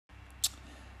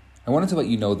I wanted to let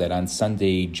you know that on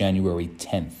Sunday, January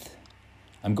 10th,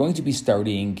 I'm going to be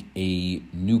starting a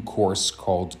new course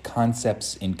called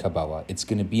Concepts in Kabbalah. It's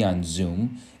going to be on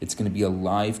Zoom. It's going to be a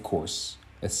live course,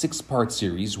 a 6-part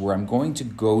series where I'm going to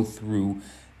go through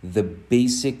the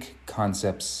basic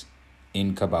concepts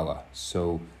in Kabbalah.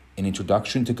 So an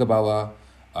introduction to Kabbalah,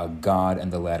 God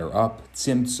and the ladder up,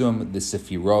 Tzimtzum, the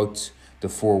Sefirot, the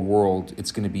four world.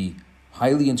 It's going to be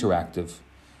highly interactive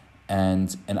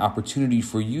and an opportunity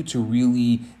for you to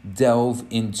really delve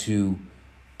into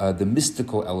the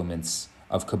mystical elements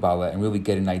of Kabbalah and really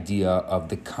get an idea of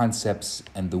the concepts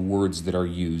and the words that are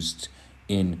used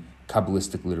in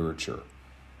Kabbalistic literature.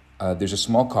 There's a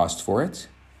small cost for it,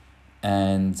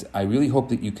 and I really hope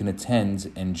that you can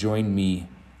attend and join me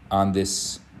on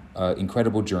this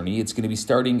incredible journey. It's going to be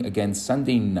starting again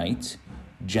Sunday night,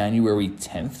 January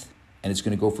 10th, and it's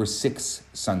going to go for 6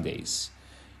 Sundays.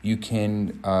 You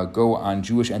can go on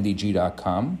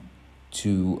jewishndag.com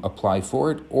to apply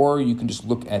for it, or you can just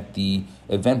look at the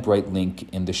Eventbrite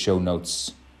link in the show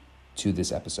notes to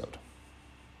this episode.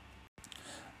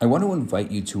 I want to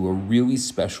invite you to a really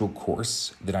special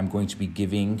course that I'm going to be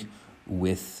giving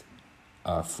with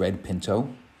Fred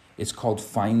Pinto. It's called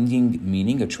Finding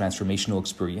Meaning, a Transformational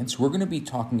Experience. We're going to be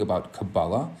talking about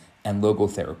Kabbalah and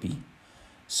logotherapy.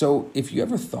 So if you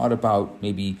ever thought about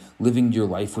maybe living your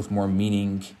life with more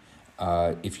meaning,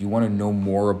 if you want to know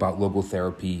more about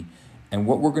logotherapy, and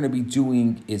what we're going to be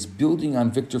doing is building on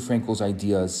Viktor Frankl's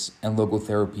ideas and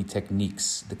logotherapy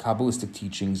techniques, the Kabbalistic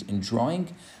teachings, and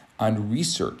drawing on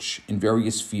research in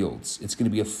various fields. It's going to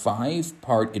be a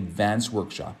 5-part advanced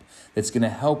workshop that's going to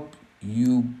help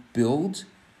you build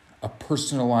a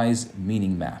personalized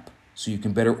meaning map so you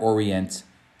can better orient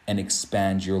and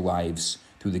expand your lives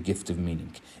through the gift of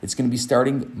meaning. It's going to be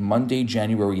starting Monday,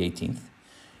 January 18th.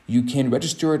 You can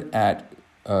register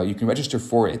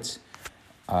for it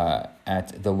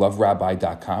at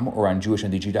theloverabbi.com or on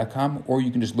jewishndag.com, or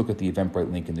you can just look at the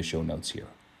Eventbrite link in the show notes here.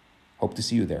 Hope to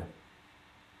see you there.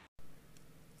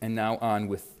 And now on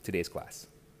with today's class.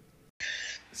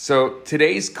 So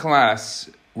today's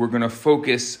class, we're going to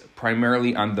focus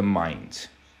primarily on the mind.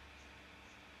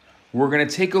 We're going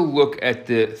to take a look at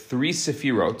the 3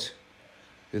 Sefirot,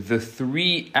 the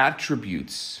 3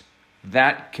 attributes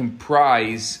that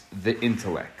comprise the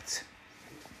intellect.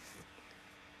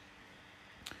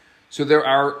 So there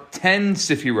are 10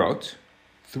 Sefirot.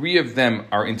 3 of them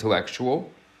are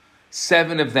intellectual.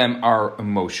 7 of them are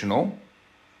emotional.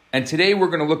 And today we're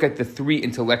going to look at the 3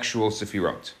 intellectual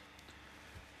Sefirot.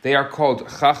 They are called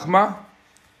Chachma,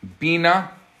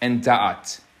 Bina, and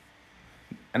Da'at.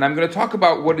 And I'm going to talk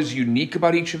about what is unique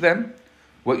about each of them,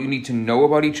 what you need to know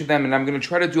about each of them, and I'm going to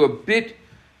try to do a bit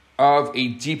of a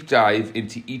deep dive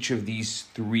into each of these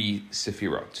 3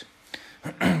 Sefirot.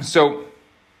 So,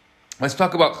 let's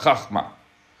talk about Chachma.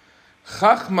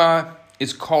 Chachma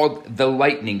is called the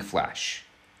lightning flash.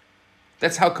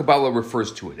 That's how Kabbalah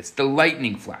refers to it. It's the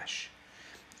lightning flash.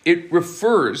 It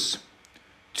refers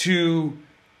to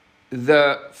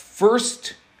the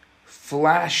first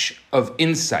flash of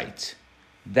insight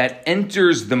that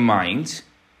enters the mind,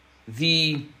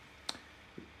 the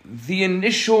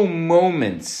initial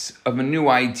moments of a new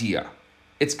idea.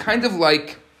 It's kind of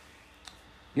like,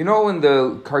 you know, in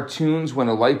the cartoons when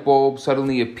a light bulb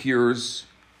suddenly appears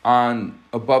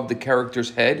above the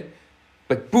character's head,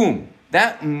 but boom,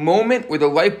 that moment where the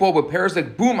light bulb appears,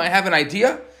 like boom, I have an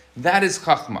idea, that is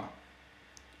Chachma.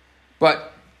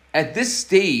 But at this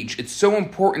stage, it's so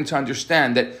important to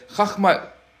understand that Chachma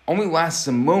only lasts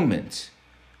a moment,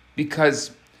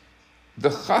 because the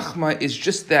Chachma is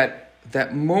just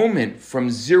that moment from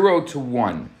 0 to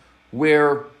 1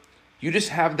 where you just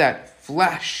have that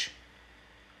flash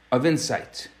of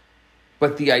insight.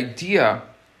 But the idea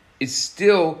is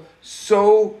still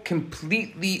so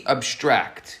completely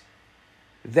abstract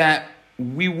that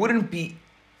we wouldn't be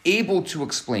able to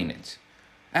explain it.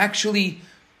 Actually,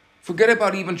 forget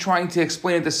about even trying to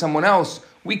explain it to someone else.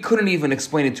 We couldn't even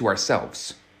explain it to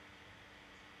ourselves.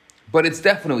 But it's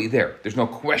definitely there. There's no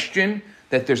question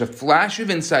that there's a flash of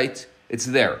insight. It's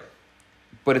there.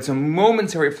 But it's a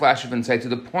momentary flash of insight to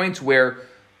the point where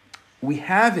we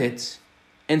have it,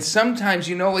 and sometimes,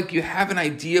 you know, like you have an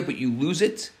idea, but you lose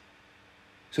it.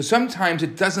 So sometimes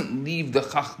it doesn't leave the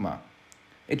Chachma.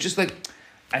 It's just like,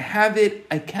 I have it,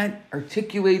 I can't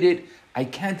articulate it, I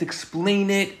can't explain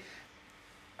it,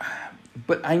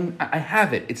 but I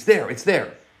have it. It's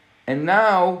there. And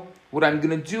now what I'm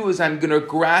going to do is I'm going to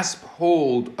grasp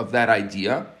hold of that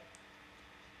idea,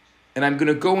 and I'm going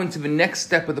to go into the next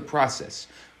step of the process.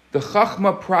 The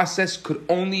Chachma process could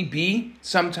only be,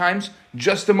 sometimes,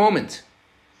 just a moment.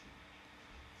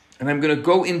 And I'm going to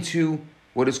go into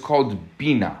what is called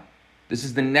Bina. This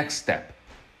is the next step.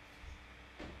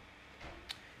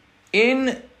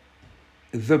 In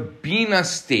the Bina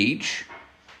stage,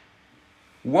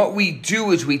 what we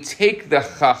do is we take the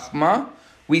Chachma,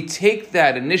 we take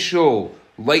that initial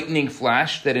lightning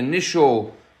flash, that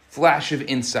initial flash of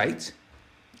insight,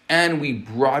 and we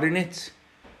broaden it,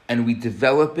 and we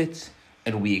develop it,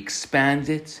 and we expand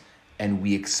it, and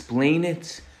we explain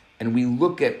it, and we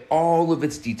look at all of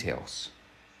its details.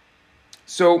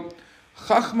 So,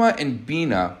 Chachma and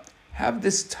Bina have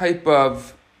this type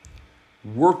of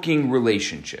working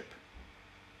relationship.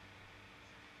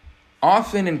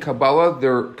 Often in Kabbalah,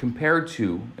 they're compared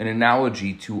to an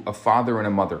analogy to a father and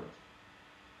a mother.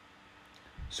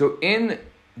 So in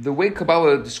the way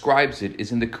Kabbalah describes it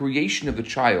is in the creation of the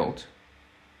child,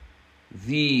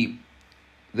 the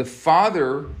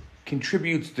father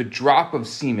contributes the drop of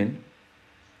semen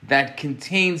that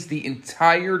contains the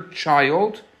entire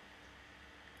child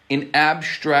in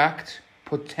abstract,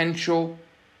 potential,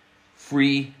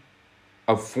 free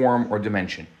of form or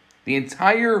dimension. The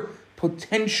entire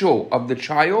potential of the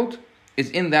child is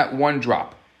in that one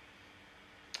drop.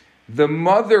 The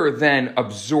mother then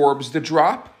absorbs the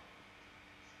drop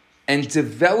and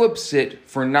develops it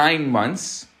for 9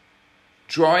 months,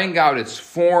 drawing out its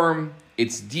form,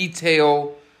 its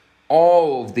detail,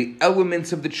 all of the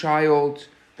elements of the child,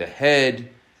 the head,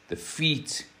 the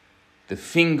feet, the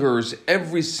fingers,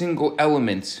 every single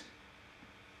element,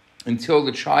 until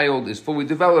the child is fully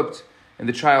developed and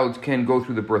the child can go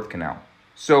through the birth canal.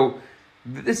 So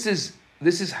this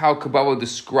is how Kabbalah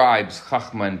describes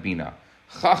Chachma and Bina.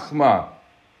 Chachma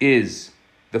is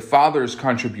the father's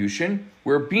contribution,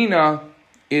 where Bina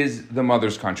is the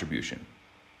mother's contribution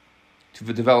to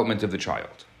the development of the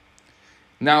child.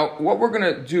 Now, what we're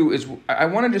going to do is, I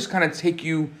want to just kind of take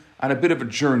you on a bit of a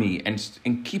journey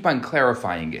and keep on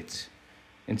clarifying it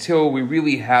until we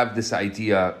really have this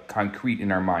idea concrete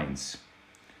in our minds.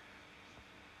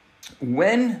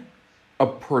 When a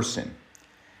person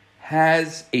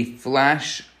has a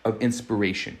flash of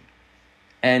inspiration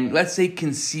and, let's say,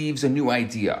 conceives a new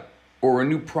idea or a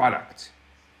new product,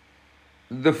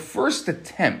 the first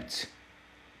attempt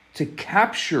to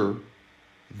capture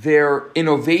their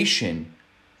innovation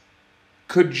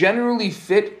could generally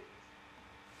fit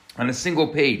on a single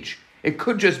page. It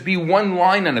could just be one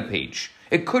line on a page.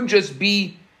 It could just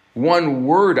be one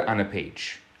word on a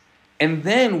page. And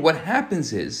then what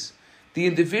happens is the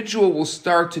individual will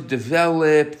start to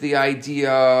develop the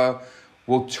idea,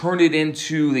 will turn it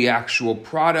into the actual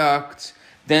product.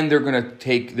 Then they're going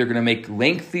to make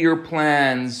lengthier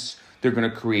plans. They're going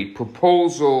to create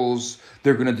proposals.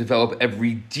 They're going to develop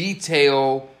every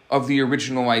detail of the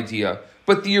original idea.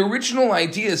 But the original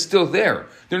idea is still there.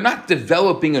 They're not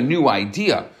developing a new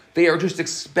idea. They are just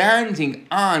expanding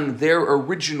on their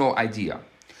original idea.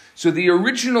 So the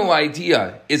original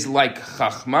idea is like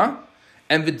Chachma,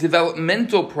 and the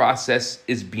developmental process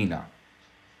is Bina.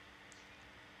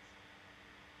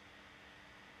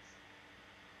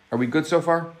 Are we good so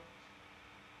far?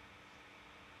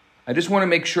 I just want to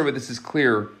make sure that this is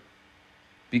clear,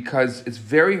 because it's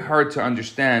very hard to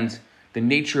understand the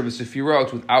nature of a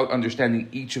Sefirot without understanding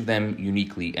each of them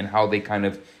uniquely and how they kind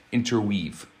of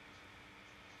interweave.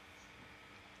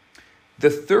 The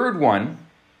third one,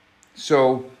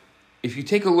 so if you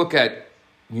take a look at,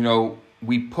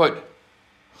 we put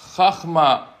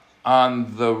Chachma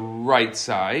on the right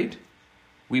side,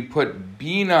 we put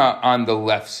Bina on the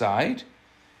left side,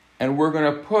 and we're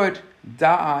going to put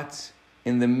Da'at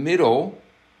in the middle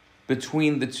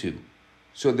between the two.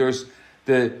 So there's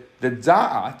the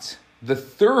Da'at, the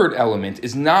third element,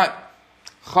 is not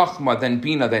Chachma, then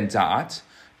Bina, then Da'at,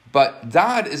 but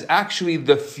Da'at is actually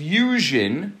the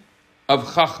fusion of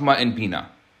Chachma and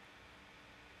Bina.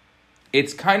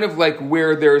 It's kind of like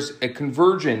where there's a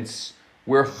convergence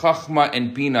where Chachma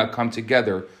and Bina come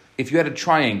together. If you had a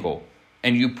triangle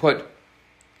and you put,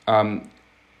 again,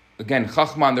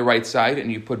 Chachma on the right side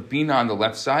and you put Bina on the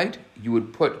left side, you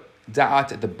would put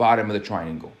Da'at at the bottom of the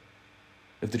triangle,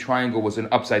 if the triangle was an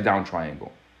upside down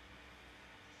triangle.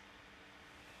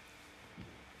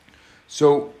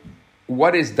 So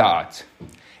what is Da'at?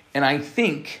 And I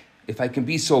think, if I can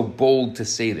be so bold to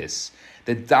say this,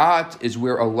 that Da'at is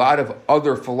where a lot of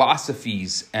other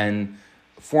philosophies and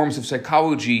forms of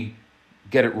psychology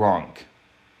get it wrong.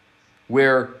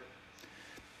 Where,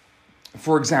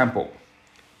 for example,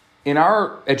 in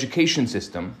our education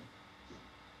system,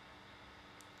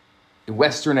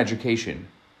 Western education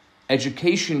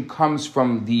comes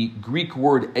from the Greek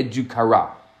word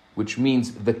edukara, which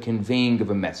means the conveying of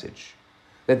a message.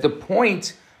 That the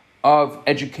point of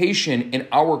education in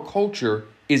our culture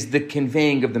is the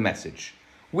conveying of the message.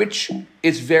 which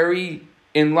is very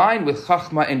in line with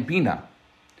Chachma and Bina.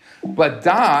 But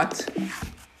Da'at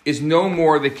is no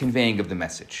more the conveying of the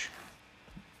message.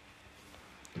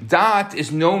 Da'at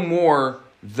is no more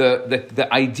the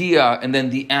idea and then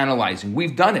the analyzing.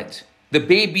 We've done it. The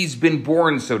baby's been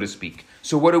born, so to speak.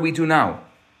 So what do we do now?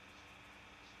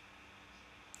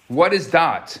 What is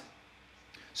Da'at?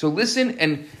 So listen,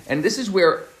 and this is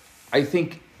where I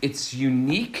think it's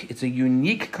unique. It's a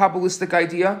unique Kabbalistic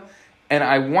idea, and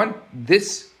I want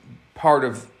this part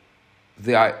of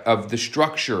the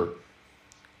structure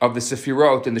of the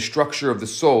Sefirot and the structure of the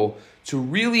soul to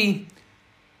really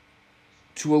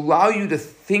to allow you to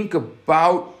think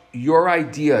about your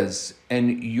ideas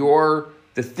and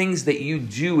the things that you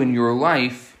do in your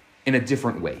life in a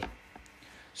different way.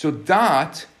 So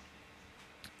Da'at,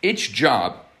 its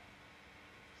job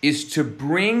is to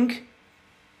bring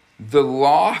the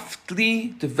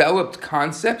loftily developed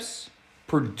concepts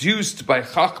produced by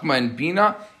Chachma and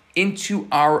Bina into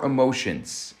our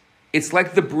emotions. It's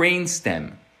like the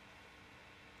brainstem,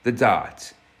 the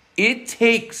Da'at. It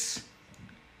takes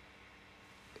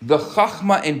the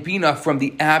Chachma and Bina from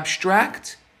the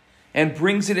abstract and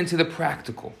brings it into the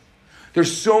practical.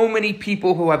 There's so many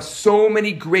people who have so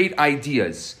many great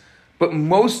ideas, but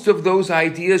most of those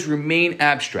ideas remain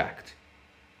abstract.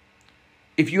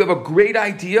 If you have a great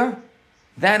idea,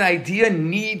 that idea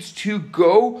needs to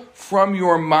go from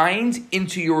your mind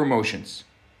into your emotions.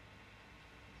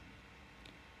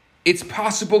 It's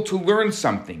possible to learn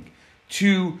something,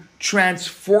 to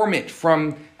transform it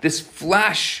from this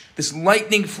flash, this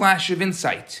lightning flash of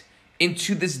insight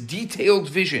into this detailed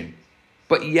vision,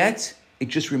 but yet it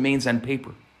just remains on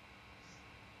paper.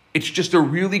 It's just a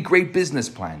really great business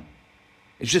plan.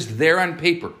 It's just there on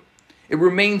paper. It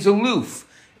remains aloof.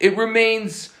 It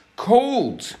remains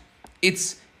cold.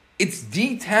 It's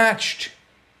detached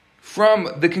from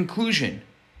the conclusion.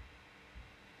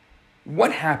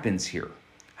 What happens here?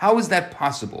 How is that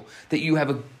possible? That you have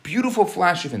a beautiful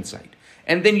flash of insight,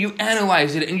 and then you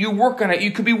analyze it and you work on it. You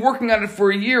could be working on it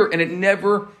for a year and it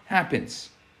never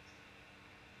happens.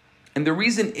 And the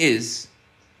reason is,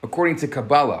 according to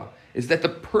Kabbalah, is that the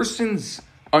person's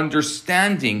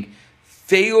understanding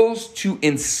fails to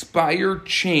inspire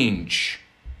change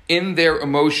in their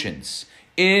emotions,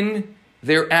 in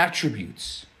their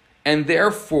attributes, and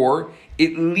therefore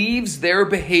it leaves their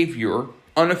behavior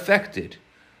unaffected.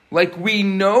 Like we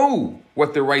know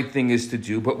what the right thing is to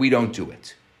do, but we don't do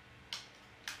it.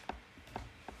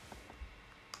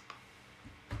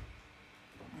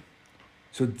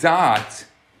 So Da'at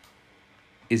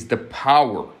is the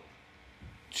power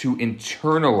to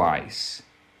internalize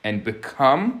and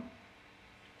become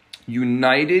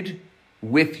united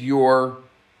with your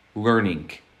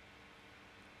learning.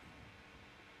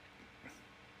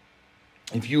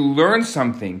 If you learn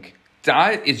something,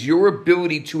 Da'at is your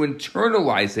ability to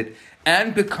internalize it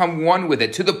and become one with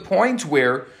it to the point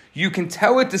where you can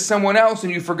tell it to someone else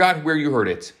and you forgot where you heard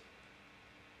it.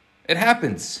 It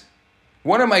happens.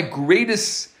 One of my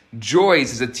greatest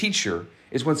joys as a teacher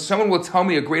is when someone will tell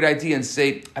me a great idea and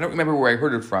say, I don't remember where I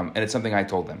heard it from, and it's something I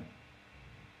told them.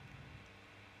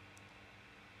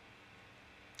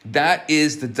 That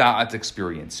is the Da'at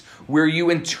experience, where you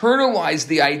internalize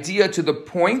the idea to the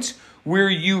point where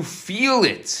you feel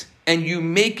it and you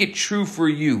make it true for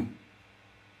you.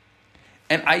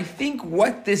 And I think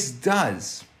what this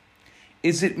does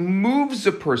is it moves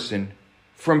a person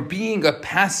from being a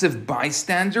passive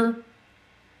bystander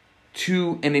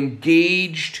to an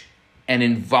engaged and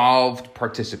involved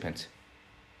participant.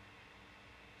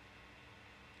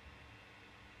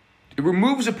 It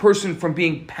removes a person from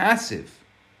being passive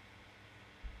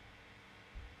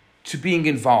to being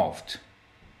involved,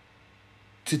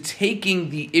 to taking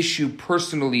the issue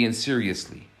personally and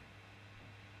seriously,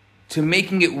 to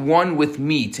making it one with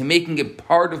me, to making it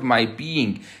part of my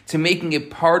being, to making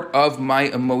it part of my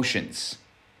emotions.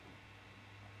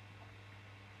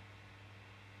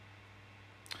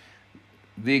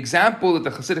 The example that the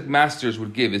Hasidic masters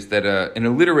would give is that an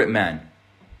illiterate man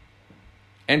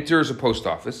enters a post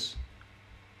office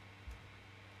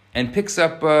and picks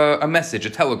up a message, a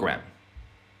telegram.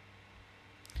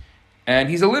 And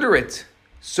he's illiterate,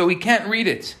 so he can't read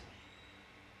it.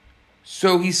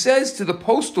 So he says to the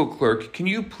postal clerk, can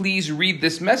you please read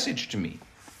this message to me?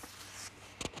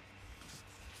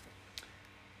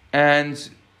 And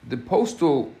the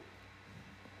postal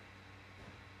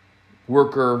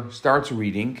worker starts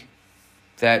reading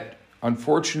that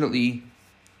unfortunately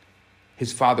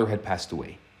his father had passed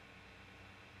away.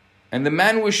 And the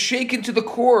man was shaken to the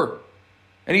core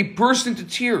and he burst into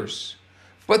tears.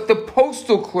 But the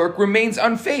postal clerk remains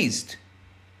unfazed.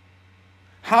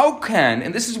 How can,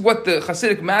 and this is what the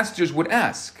Hasidic masters would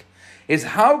ask, is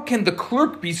how can the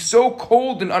clerk be so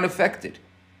cold and unaffected?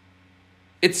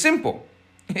 It's simple.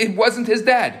 It wasn't his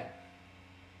dad.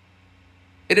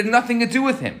 It had nothing to do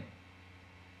with him.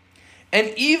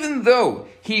 And even though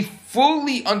he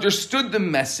fully understood the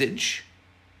message,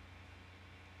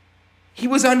 he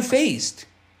was unfazed.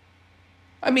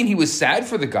 I mean, he was sad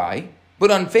for the guy, but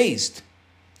unfazed.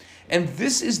 And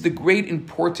this is the great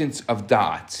importance of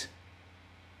da'at.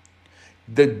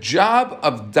 The job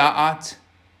of da'at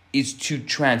is to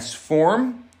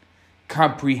transform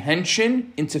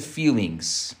comprehension into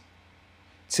feelings,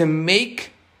 to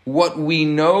make what we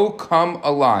know come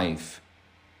alive.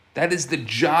 That is the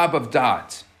job of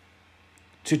da'at,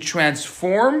 to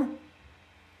transform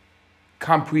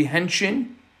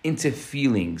comprehension into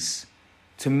feelings,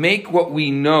 to make what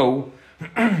we know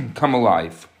come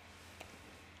alive.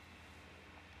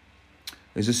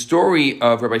 There's a story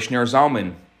of Rabbi Shneur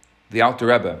Zalman, the Alter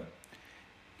Rebbe.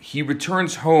 He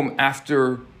returns home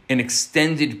after an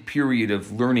extended period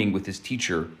of learning with his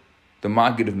teacher, the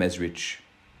Maggid of Mezrich.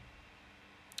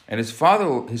 And his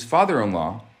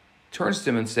father-in-law turns to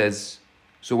him and says,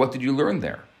 "So what did you learn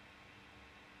there?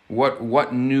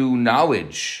 What new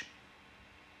knowledge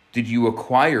did you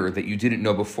acquire that you didn't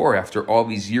know before after all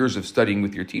these years of studying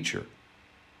with your teacher?"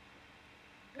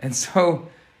 And so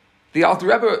the Alter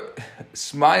Rebbe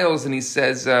smiles and he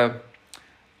says,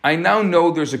 "I now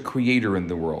know there's a creator in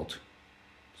the world.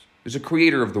 There's a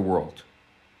creator of the world."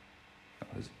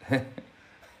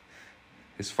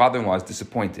 His father-in-law is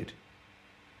disappointed.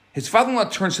 His father-in-law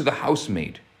turns to the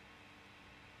housemaid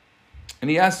and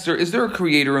he asks her, "Is there a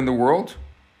creator in the world?"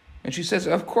 And she says,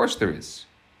 "Of course there is."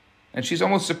 And she's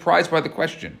almost surprised by the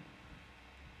question.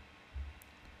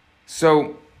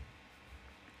 So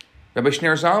he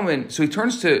turns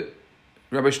to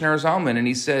Rabbi Shneur Zalman and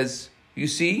he says, "You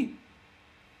see,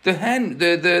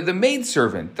 the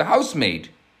maidservant, the housemaid,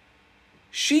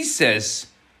 she says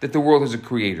that the world has a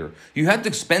creator. You had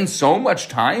to spend so much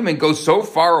time and go so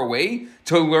far away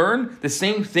to learn the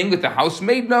same thing that the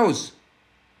housemaid knows."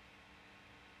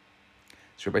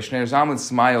 So Rabbi Shneur Zalman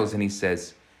smiles and he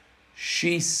says,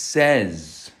 "She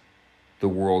says the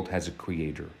world has a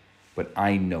creator, but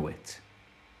I know it."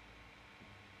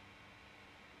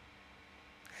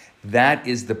 That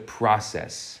is the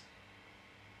process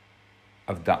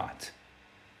of da'at.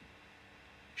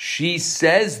 She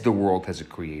says the world has a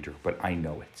creator, but I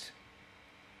know it.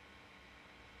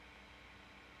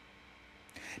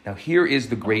 Now here is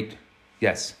the great,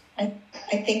 yes? I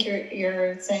think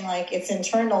you're saying like it's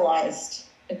internalized.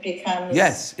 It becomes...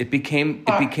 Yes, it became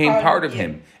part of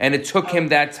him. And it took him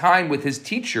that time with his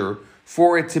teacher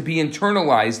for it to be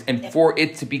internalized and for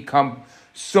it to become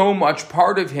so much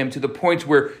part of him to the point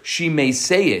where she may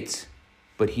say it,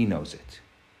 but he knows it.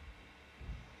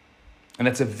 And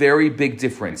that's a very big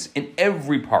difference in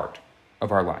every part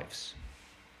of our lives.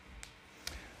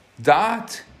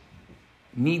 Da'at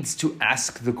needs to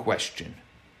ask the question,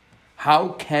 how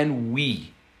can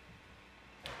we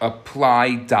apply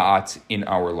da'at in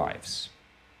our lives?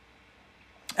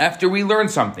 After we learn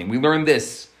something, we learn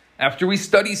this. After we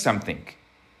study something,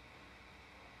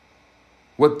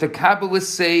 what the Kabbalists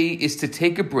say is to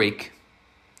take a break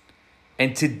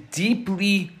and to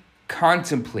deeply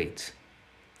contemplate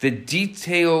the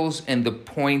details and the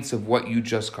points of what you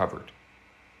just covered.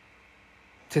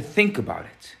 To think about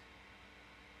it.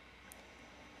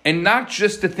 And not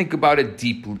just to think about it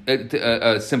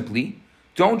simply.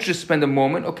 Don't just spend a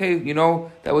moment, okay,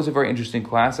 that was a very interesting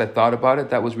class. I thought about it.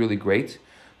 That was really great.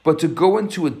 But to go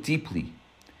into it deeply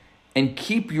and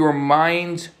keep your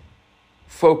mind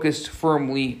focused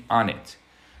firmly on it.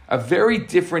 A very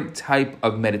different type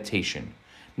of meditation.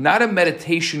 Not a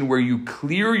meditation where you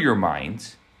clear your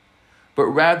mind, but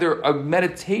rather a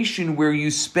meditation where you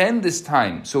spend this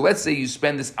time. So let's say you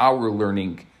spend this hour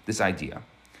learning this idea.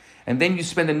 And then you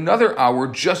spend another hour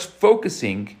just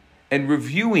focusing and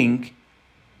reviewing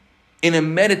in a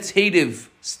meditative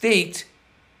state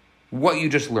what you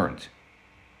just learned.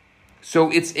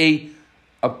 So it's a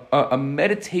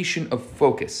meditation of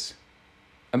focus.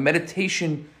 A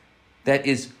meditation that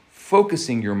is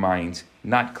focusing your mind,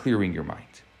 not clearing your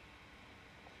mind.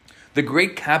 The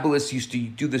great Kabbalists used to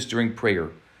do this during prayer.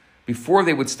 Before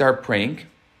they would start praying,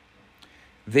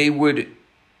 they would,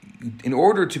 in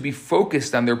order to be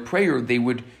focused on their prayer, they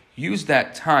would use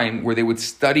that time where they would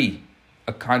study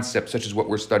a concept such as what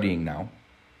we're studying now.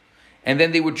 And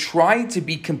then they would try to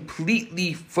be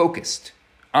completely focused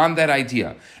on that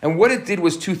idea. And what it did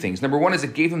was two things. Number one is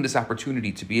it gave them this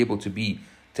opportunity to be able to be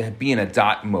in a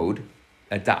da'at mode,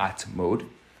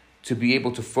 to be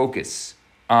able to focus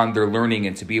on their learning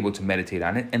and to be able to meditate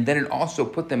on it. And then it also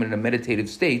put them in a meditative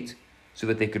state so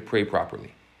that they could pray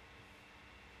properly.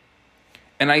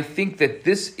 And I think that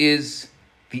this is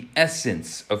the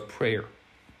essence of prayer.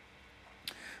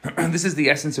 This is the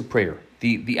essence of prayer,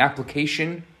 the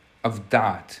application of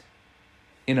da'at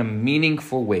in a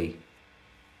meaningful way.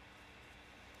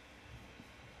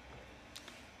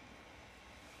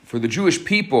 For the Jewish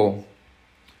people,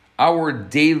 our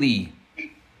daily,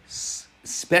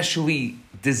 specially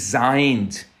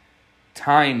designed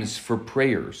times for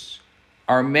prayers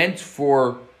are meant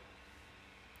for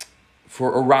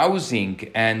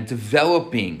arousing and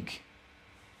developing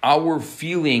our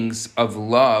feelings of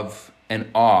love and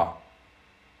awe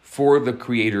for the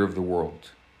Creator of the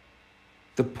world.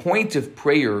 The point of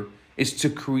prayer is to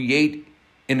create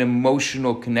an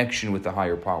emotional connection with the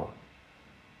higher power.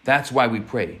 That's why we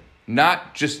pray.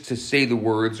 Not just to say the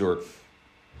words or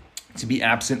to be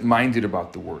absent-minded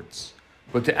about the words,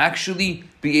 but to actually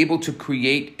be able to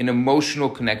create an emotional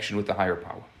connection with the higher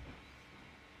power.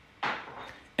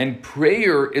 And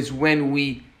prayer is when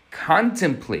we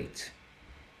contemplate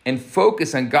and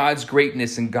focus on God's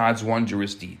greatness and God's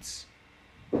wondrous deeds.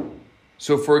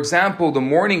 So, for example, the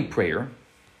morning prayer,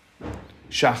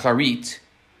 Shacharit,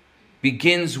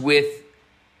 begins with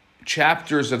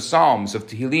chapters of Psalms, of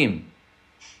Tehillim,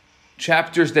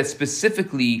 chapters that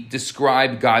specifically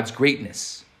describe God's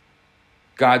greatness,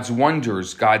 God's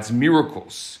wonders, God's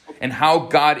miracles, and how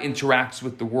God interacts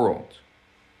with the world.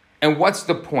 And what's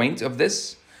the point of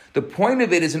this? The point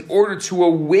of it is in order to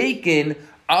awaken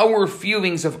our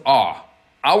feelings of awe,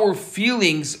 our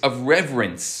feelings of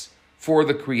reverence for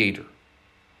the Creator.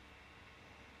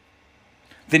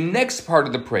 The next part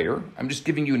of the prayer, I'm just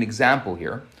giving you an example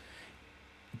here,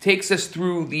 takes us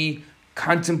through the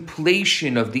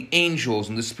contemplation of the angels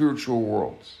and the spiritual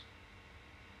worlds.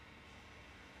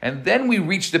 And then we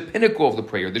reach the pinnacle of the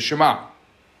prayer, the Shema,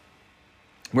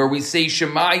 where we say,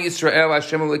 Shema Yisrael,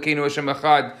 Hashem Elokeinu, Hashem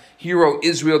Echad, Hear, O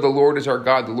Israel, the Lord is our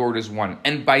God, the Lord is one.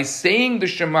 And by saying the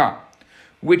Shema,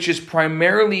 which is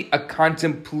primarily a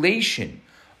contemplation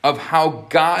of how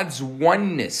God's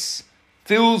oneness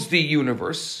fills the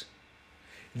universe,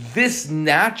 this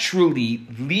naturally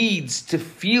leads to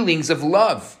feelings of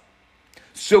love.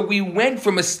 So we went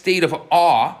from a state of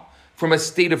awe, from a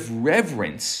state of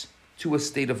reverence, to a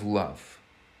state of love.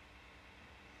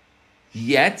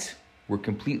 Yet, we're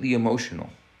completely emotional.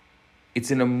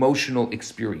 It's an emotional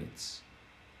experience.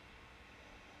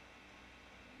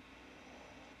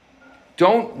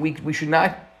 We should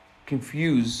not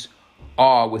confuse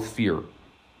awe with fear.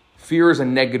 Fear is a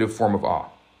negative form of awe.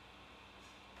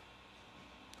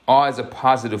 Awe is a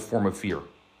positive form of fear.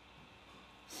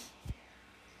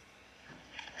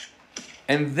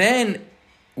 And then,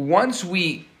 once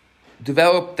we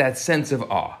develop that sense of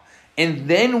awe, and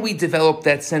then we develop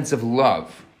that sense of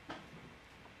love,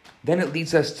 then it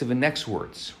leads us to the next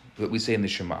words that we say in the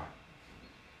Shema.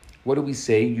 What do we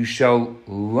say? You shall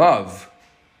love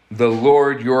the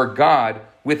Lord your God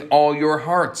with all your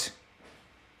heart.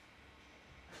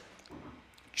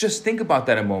 Just think about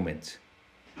that a moment.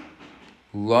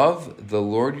 Love the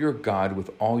Lord your God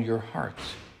with all your heart.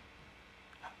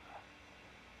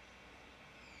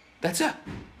 That's a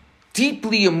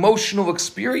deeply emotional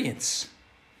experience.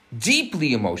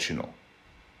 Deeply emotional.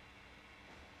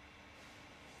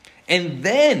 And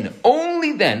then,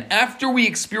 only then, after we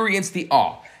experience the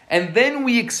awe, and then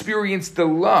we experience the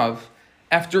love,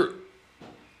 after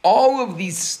all of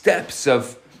these steps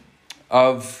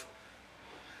of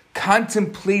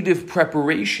contemplative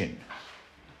preparation,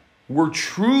 we're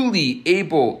truly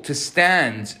able to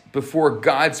stand before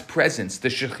God's presence, the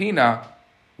Shekhinah,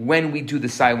 when we do the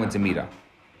silent Amidah,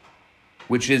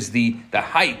 which is the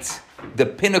height, the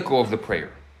pinnacle of the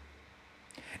prayer.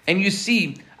 And you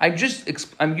see, I'm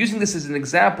using this as an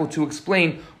example to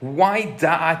explain why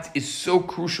da'at is so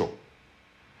crucial.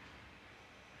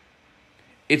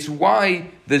 It's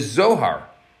why the Zohar,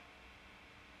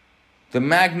 the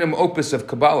magnum opus of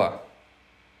Kabbalah,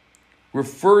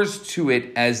 refers to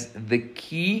it as the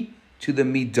key to the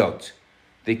midot,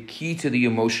 the key to the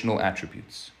emotional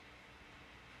attributes.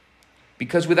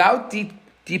 Because without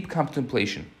deep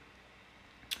contemplation,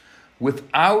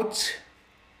 without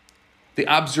the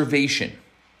observation,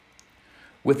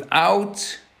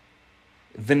 without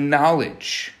the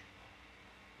knowledge,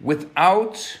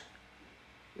 without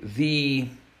the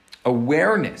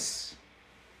awareness,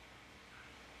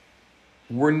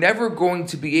 we're never going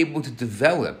to be able to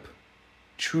develop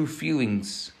true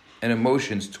feelings and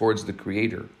emotions towards the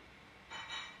Creator,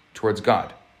 towards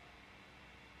God.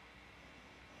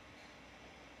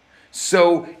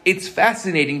 So it's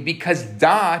fascinating because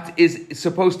da'at is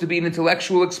supposed to be an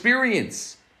intellectual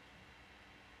experience.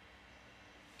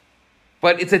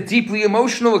 but it's a deeply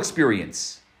emotional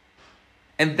experience.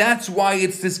 And that's why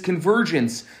it's this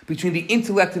convergence between the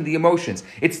intellect and the emotions.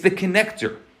 It's the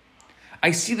connector.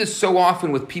 I see this so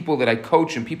often with people that I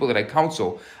coach and people that I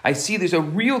counsel. I see there's a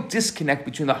real disconnect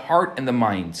between the heart and the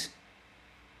mind.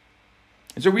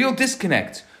 There's a real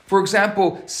disconnect. For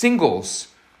example, singles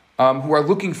who are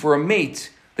looking for a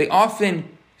mate, they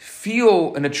often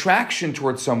feel an attraction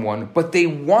towards someone, but they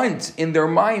want in their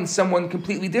mind someone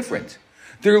completely different.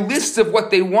 Their list of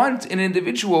what they want in an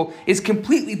individual is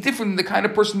completely different than the kind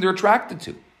of person they're attracted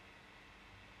to.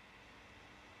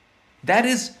 That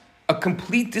is a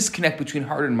complete disconnect between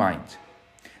heart and mind.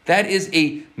 That is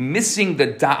a missing the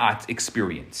da'at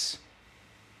experience.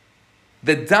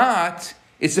 The da'at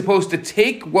is supposed to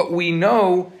take what we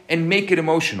know and make it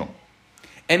emotional.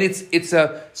 And it's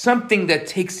something that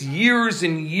takes years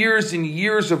and years and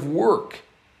years of work,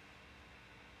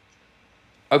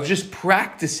 of just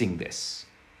practicing this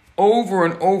over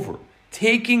and over,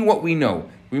 taking what we know.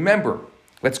 Remember,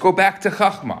 let's go back to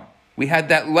Chachma. We had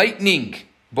that lightning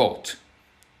bolt,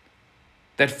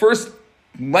 that first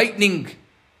lightning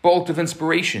bolt of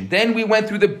inspiration. Then we went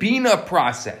through the Bina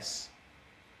process.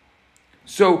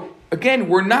 So again,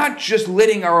 we're not just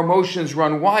letting our emotions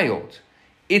run wild.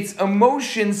 It's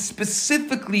emotions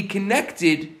specifically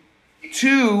connected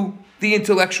to the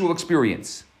intellectual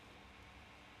experience.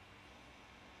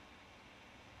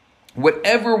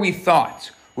 Whatever we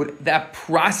thought, that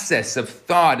process of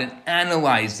thought and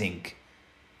analyzing,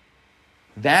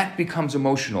 that becomes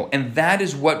emotional. And that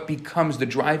is what becomes the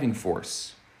driving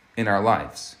force in our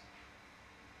lives.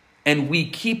 And we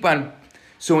keep on,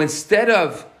 so instead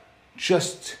of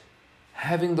just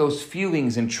having those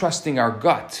feelings and trusting our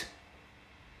gut,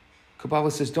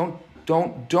 Kabbalah says, don't,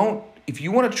 if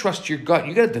you want to trust your gut,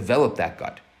 you got to develop that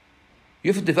gut.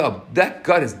 You have to develop, that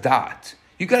gut is da'at.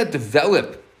 You got to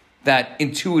develop that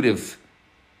intuitive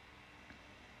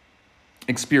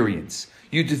experience.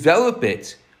 You develop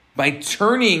it by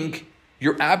turning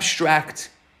your abstract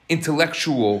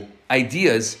intellectual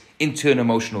ideas into an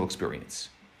emotional experience.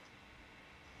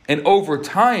 And over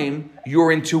time,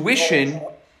 your intuition,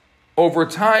 over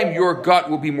time, your gut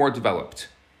will be more developed.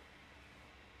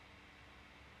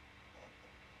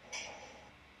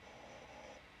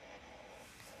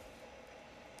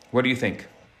 What do you think?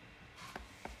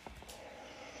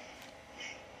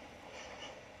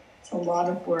 It's a lot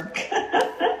of work.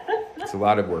 It's a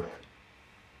lot of work.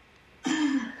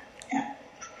 Yeah.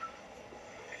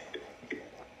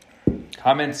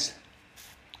 Comments?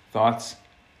 Thoughts?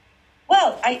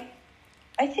 Well, I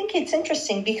think it's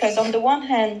interesting because on the one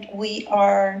hand, we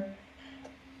are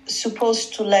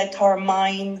supposed to let our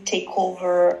mind take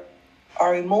over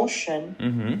our emotion.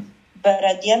 Mm-hmm. But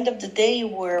at the end of the day,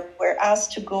 we're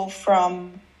asked to go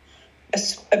from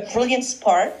a brilliant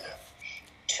spark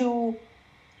to,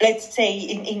 let's say,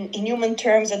 in human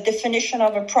terms, a definition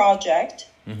of a project,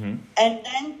 mm-hmm. and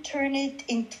then turn it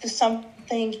into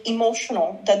something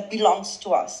emotional that belongs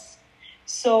to us.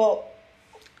 So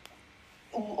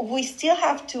we still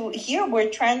have to, here we're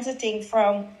transiting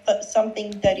from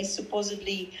something that is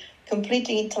supposedly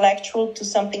completely intellectual to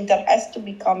something that has to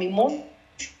become emotional.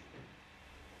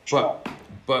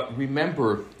 But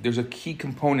remember, there's a key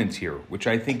component here, which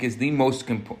I think is the most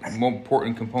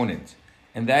important component.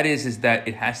 And that is that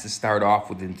it has to start off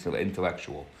with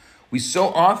intellectual. We so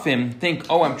often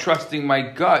think, I'm trusting my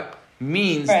gut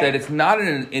means right. that it's not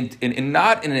an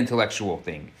intellectual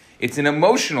thing. It's an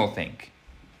emotional thing.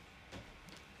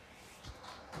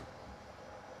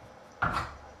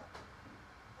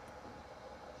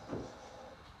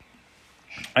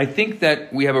 I think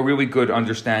that we have a really good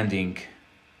understanding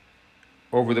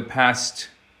over the past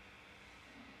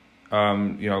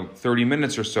 30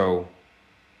 minutes or so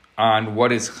on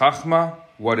what is Chachma,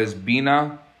 what is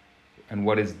Bina, and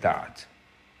what is Da'at.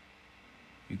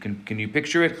 Can you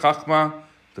picture it? Chachma,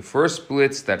 the first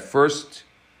blitz, that first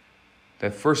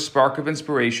spark of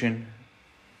inspiration,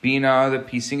 Bina, the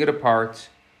piecing it apart,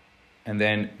 and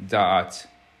then Da'at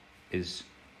is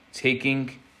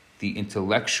taking the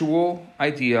intellectual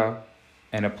idea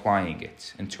and applying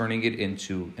it and turning it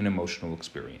into an emotional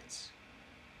experience.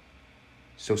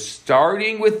 So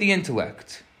starting with the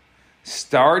intellect,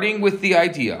 starting with the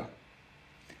idea,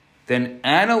 then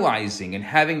analyzing and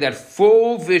having that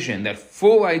full vision, that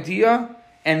full idea,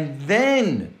 and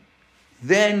then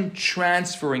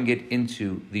transferring it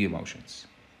into the emotions.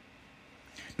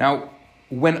 Now,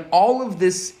 when all of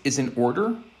this is in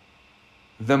order,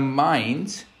 the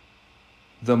mind,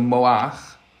 the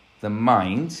moach, the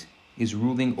mind, is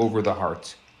ruling over the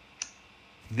heart.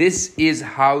 This is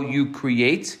how you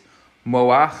create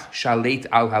moach shalet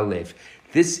al halev.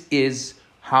 This is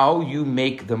how you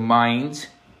make the mind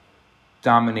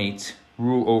dominate,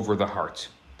 rule over the heart,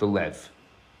 the lev.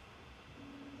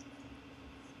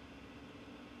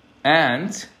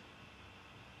 And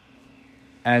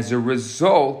as a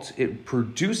result, it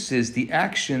produces the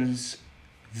actions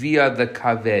via the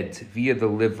kaved, via the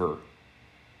liver.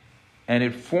 And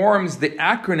it forms the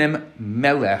acronym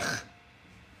Melech.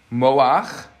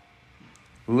 Moach,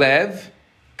 Lev,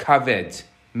 Kaved.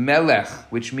 Melech,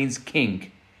 which means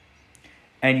king.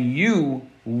 And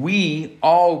we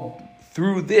all,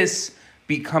 through this,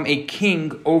 become a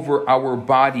king over our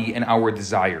body and our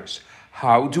desires.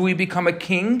 How do we become a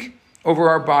king over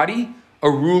our body? A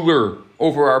ruler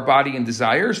over our body and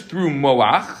desires? Through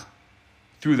Moach,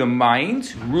 through the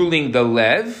mind, ruling the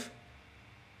Lev,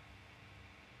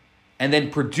 and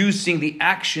then producing the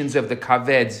actions of the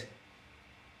Kaved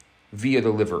via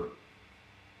the liver.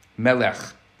 Melech.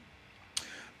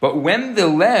 But when the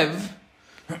Lev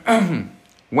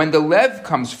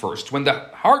comes first, when the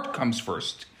heart comes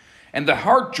first, and the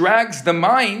heart drags the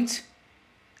mind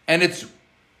and it's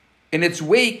in its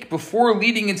wake before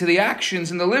leading into the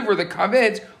actions in the liver, the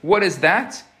kaved, what is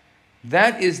that?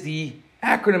 That is the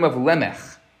acronym of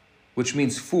lemech, which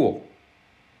means fool.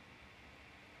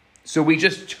 So we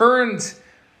just turned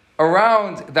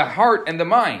around the heart and the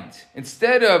mind.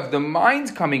 Instead of the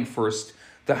mind coming first,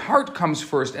 the heart comes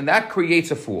first, and that creates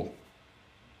a fool.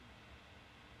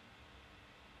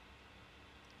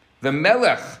 The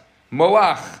melech,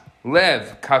 moach,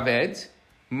 lev, kaved,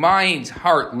 mind,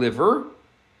 heart, liver,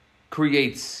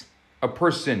 creates a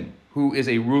person who is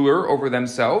a ruler over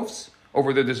themselves,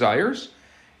 over their desires,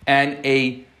 and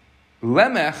a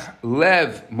lemech,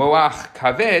 lev, moach,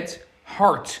 kaved,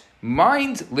 heart,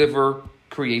 mind, liver,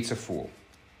 creates a fool.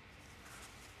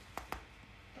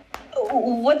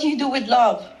 What do you do with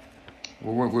love?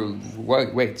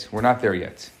 Wait, we're not there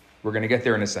yet. We're going to get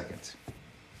there in a second.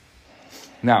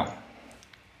 Now,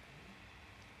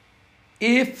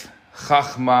 if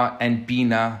Chachma and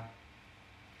Bina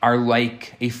are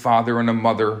like a father and a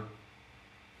mother,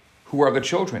 who are the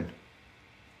children?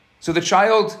 So the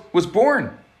child was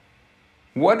born.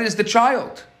 What is the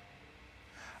child?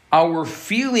 Our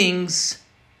feelings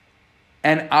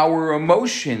and our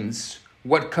emotions,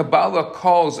 what Kabbalah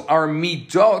calls our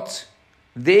midot,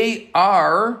 they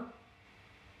are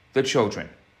the children.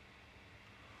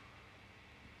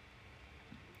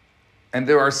 And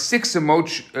there are six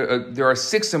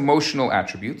emotional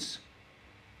attributes,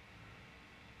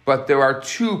 but there are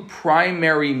two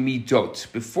primary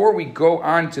midot. Before we go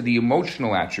on to the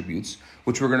emotional attributes,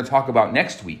 which we're going to talk about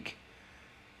next week,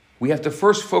 we have to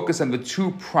first focus on the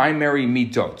two primary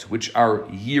midot, which are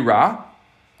yira,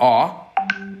 awe,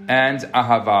 and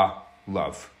ahava,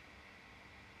 love.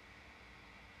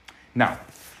 Now,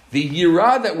 the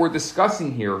yira that we're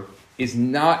discussing here is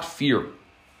not fear.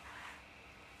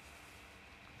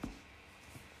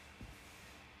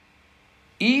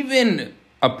 Even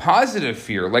a positive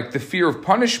fear, like the fear of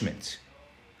punishment,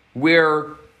 where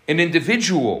an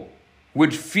individual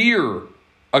would fear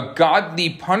a godly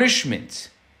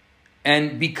punishment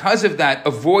and because of that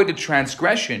avoid a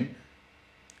transgression,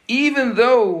 even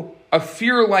though a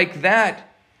fear like that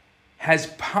has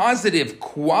positive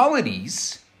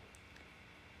qualities,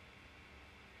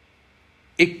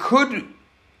 it could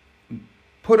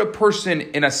put a person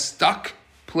in a stuck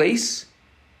place,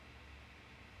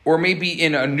 or maybe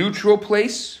in a neutral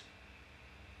place,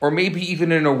 or maybe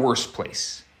even in a worse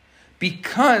place.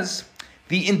 Because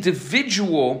the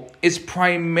individual is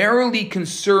primarily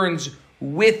concerned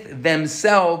with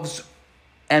themselves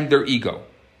and their ego.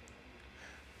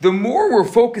 The more we're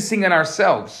focusing on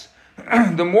ourselves,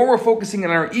 the more we're focusing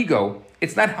on our ego,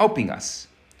 it's not helping us.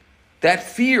 That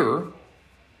fear,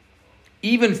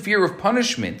 even fear of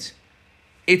punishment,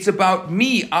 it's about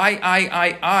me,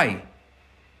 I.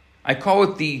 I call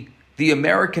it the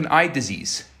American eye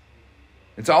disease.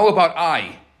 It's all about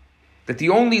I. That the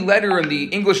only letter in the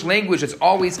English language that's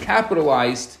always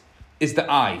capitalized is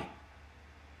the I.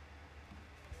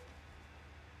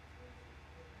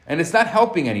 And it's not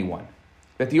helping anyone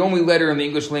that the only letter in the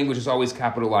English language is always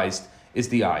capitalized is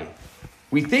the I.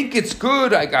 We think it's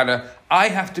good. I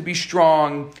have to be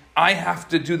strong. I have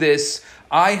to do this.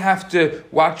 I have to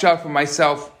watch out for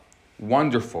myself.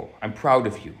 Wonderful. I'm proud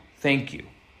of you. Thank you.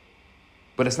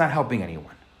 But it's not helping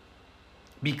anyone.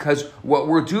 Because what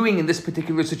we're doing in this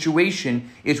particular situation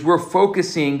is we're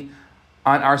focusing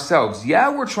on ourselves.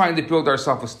 Yeah, we're trying to build our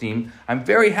self-esteem. I'm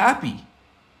very happy.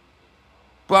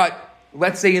 But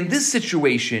let's say in this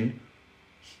situation,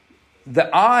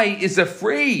 the I is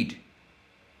afraid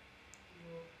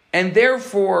and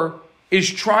therefore is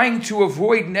trying to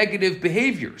avoid negative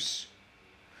behaviors.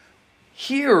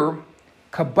 Here,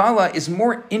 Kabbalah is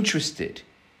more interested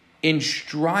in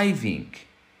striving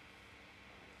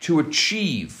to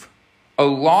achieve a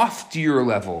loftier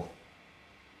level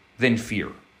than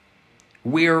fear,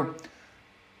 where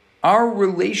our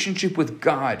relationship with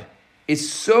God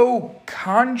is so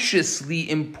consciously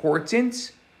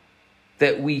important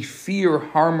that we fear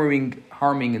harming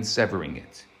and severing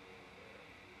it.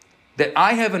 That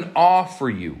I have an awe for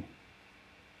you.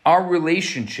 Our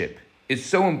relationship is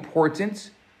so important,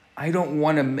 I don't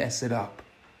want to mess it up.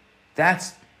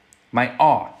 That's my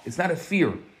awe. It's not a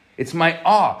fear. It's my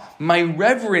awe, my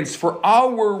reverence for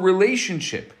our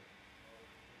relationship.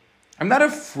 I'm not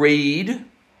afraid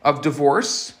of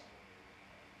divorce.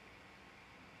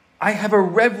 I have a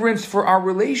reverence for our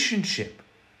relationship.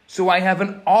 So I have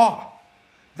an awe.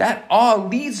 That awe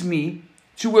leads me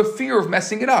to a fear of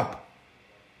messing it up.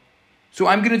 So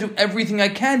I'm going to do everything I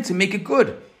can to make it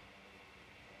good.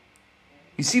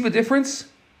 You see the difference?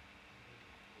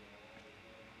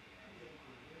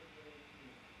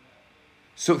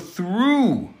 So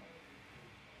through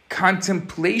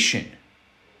contemplation,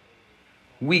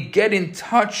 we get in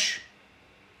touch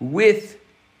with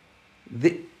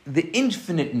the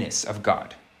infiniteness of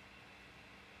God,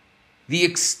 the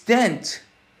extent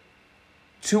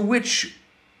to which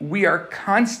we are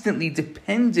constantly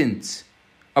dependent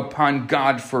upon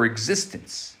God for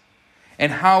existence,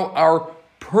 and how our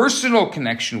personal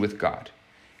connection with God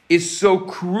is so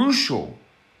crucial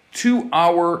to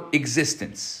our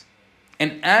existence.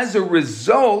 And as a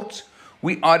result,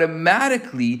 we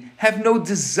automatically have no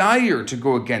desire to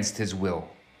go against His will.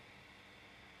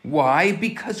 Why?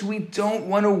 Because we don't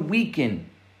want to weaken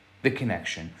the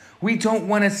connection. We don't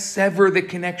want to sever the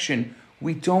connection.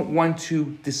 We don't want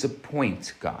to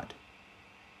disappoint God.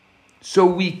 So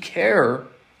we care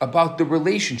about the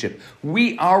relationship.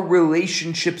 We are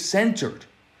relationship centered.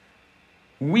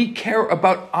 We care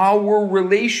about our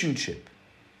relationship.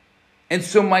 And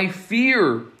so my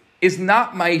fear is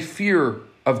not my fear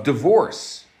of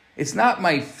divorce. It's not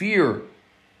my fear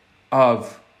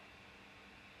of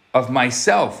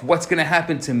myself. What's going to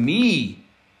happen to me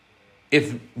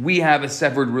if we have a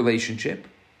severed relationship?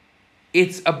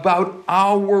 It's about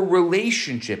our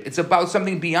relationship. It's about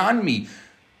something beyond me.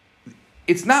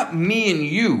 It's not me and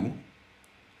you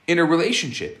in a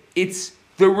relationship. It's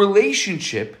the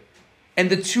relationship, and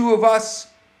the two of us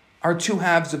are two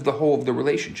halves of the whole of the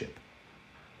relationship.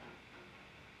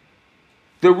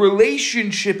 The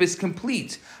relationship is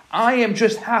complete. I am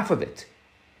just half of it.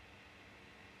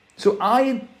 So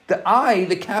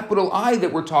the capital I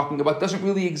that we're talking about doesn't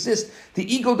really exist.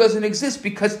 The ego doesn't exist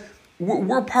because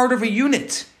we're part of a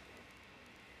unit.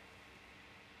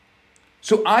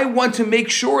 So I want to make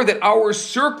sure that our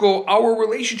circle, our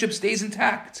relationship stays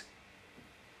intact.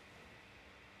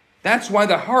 That's why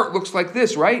the heart looks like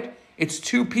this, right? It's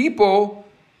two people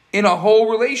in a whole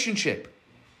relationship.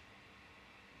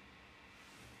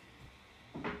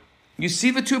 You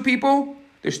see the two people?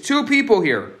 There's two people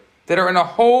here that are in a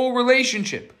whole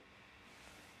relationship.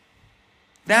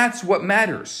 That's what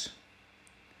matters.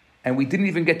 And we didn't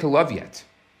even get to love yet.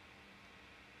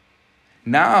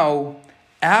 Now,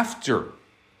 after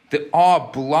the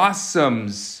awe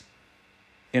blossoms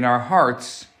in our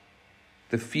hearts,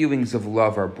 the feelings of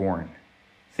love are born.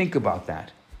 Think about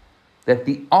that. That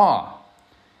the awe,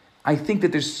 I think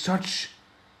that there's such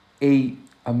a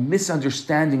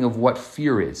misunderstanding of what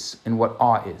fear is and what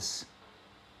awe is.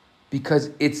 Because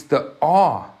it's the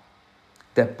awe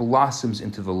that blossoms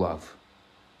into the love.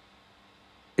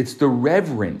 It's the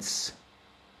reverence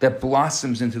that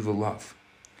blossoms into the love.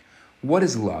 What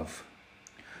is love?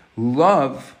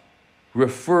 Love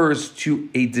refers to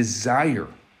a desire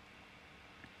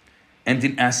and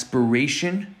an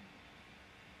aspiration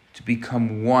to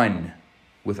become one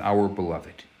with our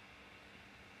beloved.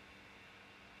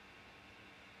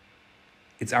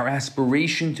 It's our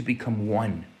aspiration to become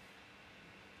one.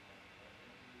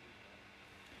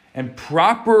 And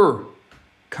proper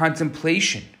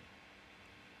contemplation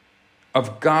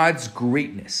of God's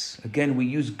greatness. Again, we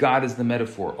use God as the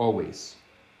metaphor always.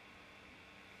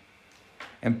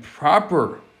 And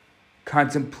proper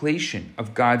contemplation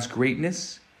of God's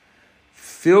greatness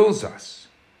fills us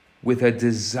with a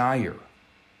desire,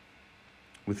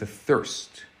 with a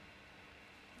thirst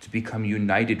to become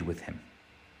united with Him,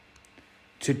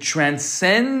 to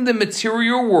transcend the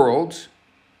material world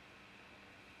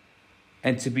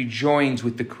and to be joined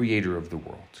with the Creator of the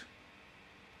world.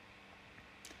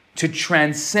 To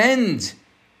transcend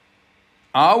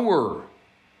our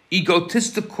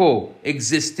egotistical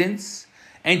existence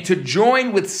and to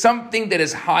join with something that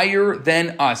is higher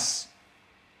than us.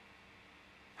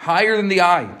 Higher than the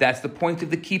I. That's the point of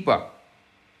the kippah.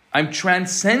 I'm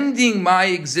transcending my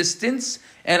existence,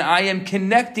 and I am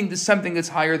connecting to something that's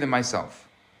higher than myself.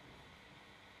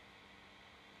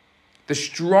 The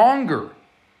stronger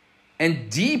and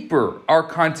deeper our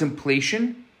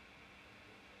contemplation,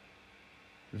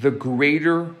 the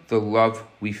greater the love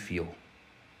we feel.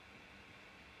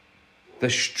 The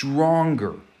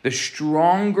stronger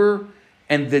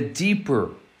and the deeper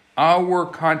our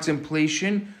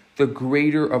contemplation, the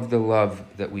greater of the love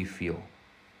that we feel.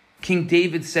 King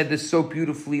David said this so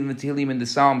beautifully in the Tehillim and the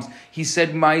Psalms. He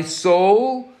said, my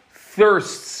soul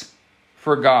thirsts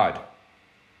for God.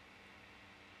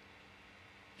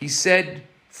 He said,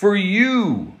 for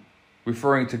you,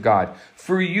 referring to God,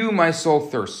 for you my soul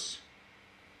thirsts.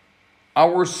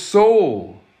 Our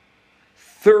soul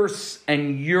thirsts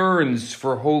and yearns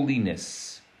for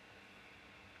holiness.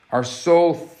 Our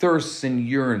soul thirsts and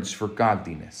yearns for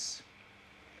godliness.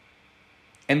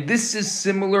 And this is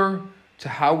similar to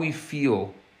how we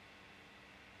feel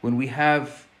when we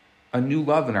have a new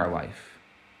love in our life,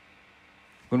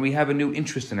 when we have a new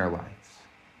interest in our lives.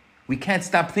 We can't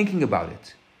stop thinking about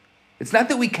it. It's not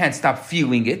that we can't stop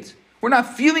feeling it. We're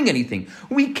not feeling anything.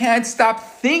 We can't stop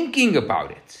thinking about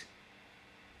it.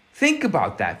 Think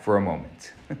about that for a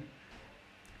moment.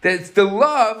 That's the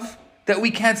love that we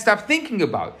can't stop thinking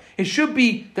about. It should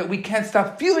be that we can't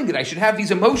stop feeling it. I should have these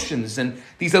emotions and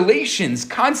these elations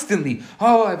constantly.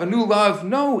 Oh, I have a new love.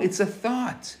 No, it's a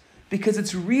thought, because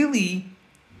it's really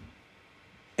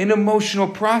an emotional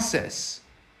process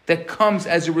that comes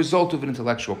as a result of an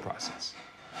intellectual process.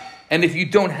 And if you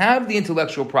don't have the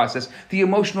intellectual process, the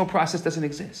emotional process doesn't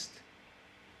exist.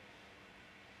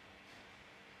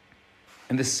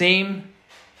 And the same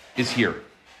is here.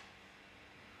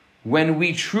 When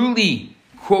we truly,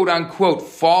 quote unquote,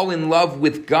 fall in love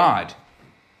with God,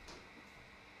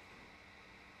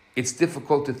 it's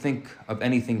difficult to think of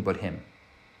anything but Him.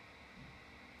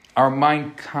 Our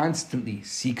mind constantly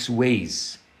seeks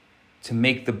ways to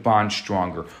make the bond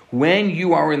stronger. When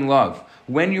you are in love,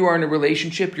 when you are in a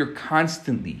relationship,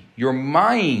 your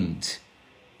mind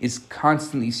is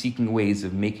constantly seeking ways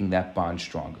of making that bond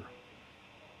stronger.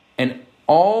 And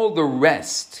all the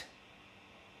rest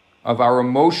of our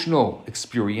emotional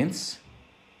experience,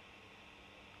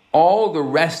 all the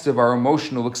rest of our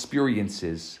emotional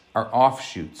experiences are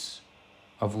offshoots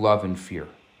of love and fear.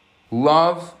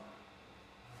 Love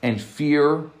and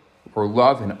fear, or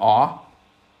love and awe,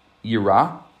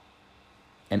 yirah,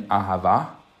 and ahava,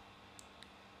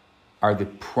 are the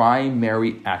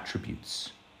primary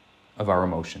attributes of our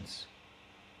emotions.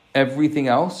 Everything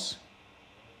else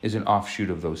is an offshoot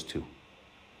of those two.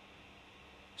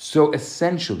 So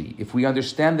essentially, if we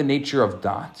understand the nature of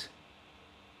dat,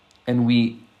 and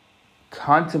we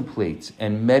contemplate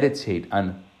and meditate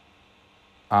on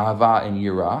ahava and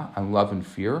yirah, on love and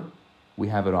fear, we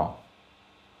have it all.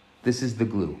 This is the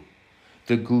glue.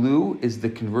 The glue is the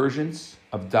convergence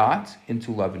of dat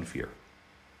into love and fear.